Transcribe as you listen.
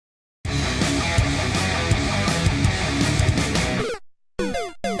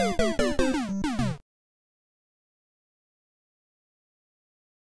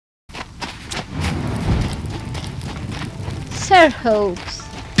warehouse.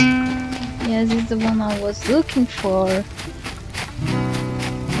 Yes, this is the one I was looking for.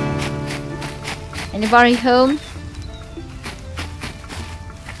 Anybody home?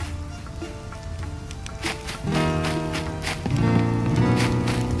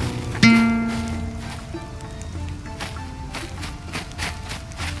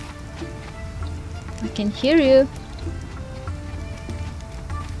 I can hear you.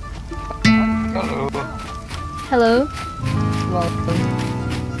 Hello. Hello.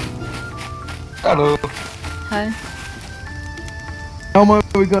 Hello. Hi. Elmo,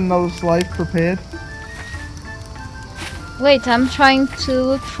 we got another slave prepared. Wait, I'm trying to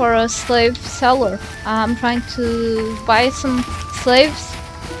look for a slave seller. I'm trying to buy some slaves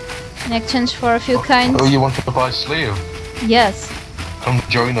in exchange for a few kinds. Oh, you want to buy a slave? Yes. Come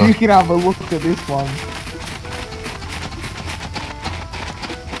join You us. can have a look at this one.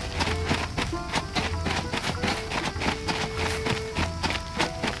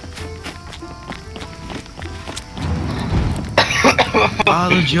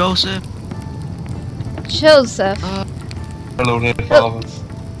 Father Joseph. Joseph. Hello there, father.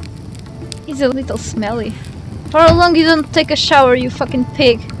 He's a little smelly. For how long you don't take a shower, you fucking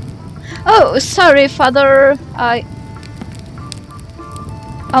pig? Oh, sorry, father.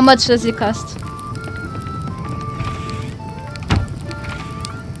 How much does it cost?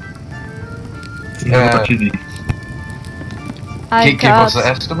 Yeah. What is it? I Give us an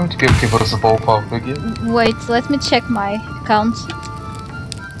got... estimate, give us a ballpark figure. Wait, let me check my account.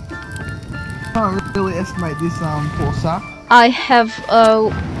 Can't really estimate this poor sap. I have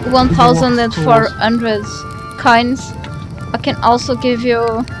 1,400 coins. I can also give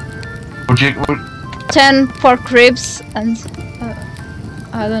you Would 10 pork ribs and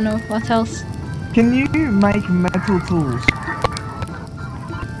I don't know what else. Can you make metal tools?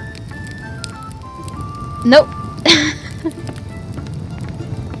 Nope.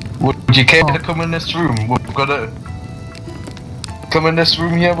 would you care to come in this room? We've got a... Come in this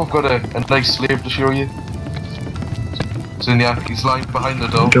room here, we've got a nice slave to show you. So yeah, he's lying behind the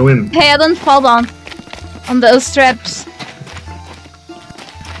door. Go in. Hey, I don't fall down on those straps.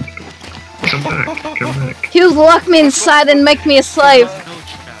 Come back. Come back. You lock me inside and make me a slave.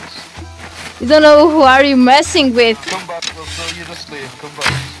 You don't know who are you messing with. Come back, we'll sell you the slave, come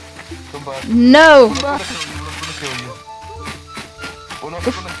back. Come back. No. We're not gonna kill you, we're not gonna kill you. We're not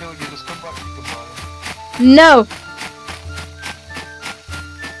gonna kill you, just come back, you can buy it. No.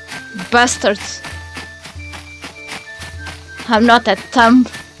 Bastards. I'm not that dumb.